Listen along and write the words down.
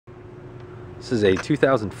This is a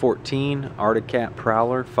 2014 Arctic Cat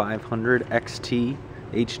Prowler 500 XT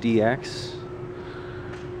HDX.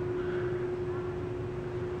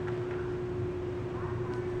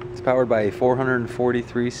 It's powered by a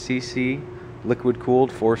 443cc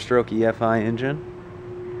liquid-cooled 4-stroke EFI engine.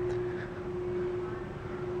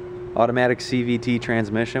 Automatic CVT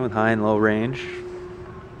transmission with high and low range.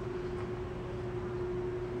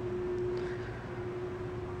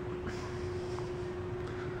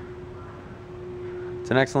 It's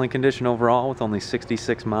in excellent condition overall with only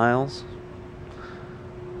 66 miles.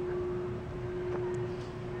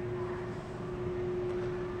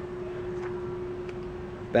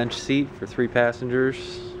 Bench seat for 3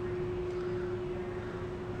 passengers.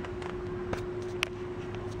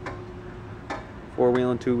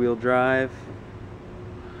 Four-wheel and two-wheel drive.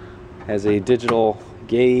 Has a digital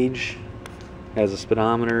gauge. Has a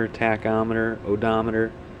speedometer, tachometer,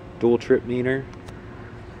 odometer, dual trip meter,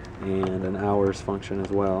 and an hours function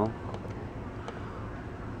as well.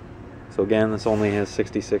 So again, this only has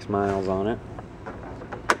 66 miles on it.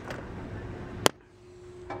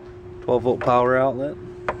 12-volt power outlet.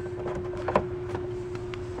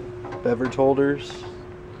 Beverage holders.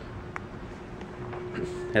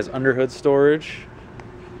 Has underhood storage.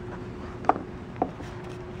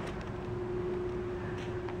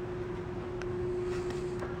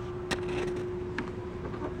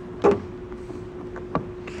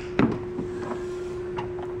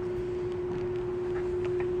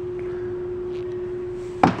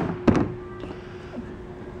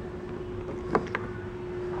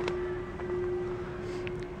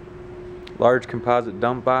 Large composite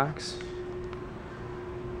dump box.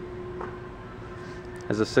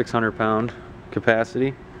 Has a 600-pound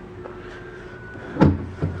capacity.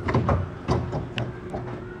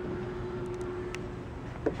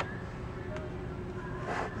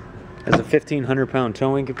 Has a 1,500-pound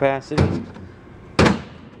towing capacity.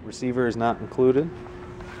 Receiver is not included.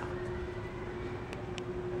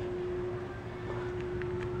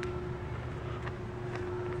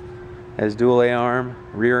 Has dual A-arm,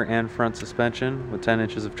 rear and front suspension with 10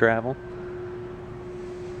 inches of travel.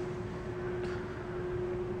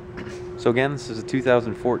 So again, this is a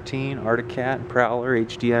 2014 Arctic Cat Prowler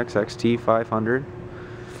HDX XT 500.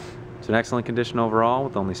 It's in excellent condition overall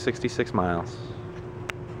with only 66 miles.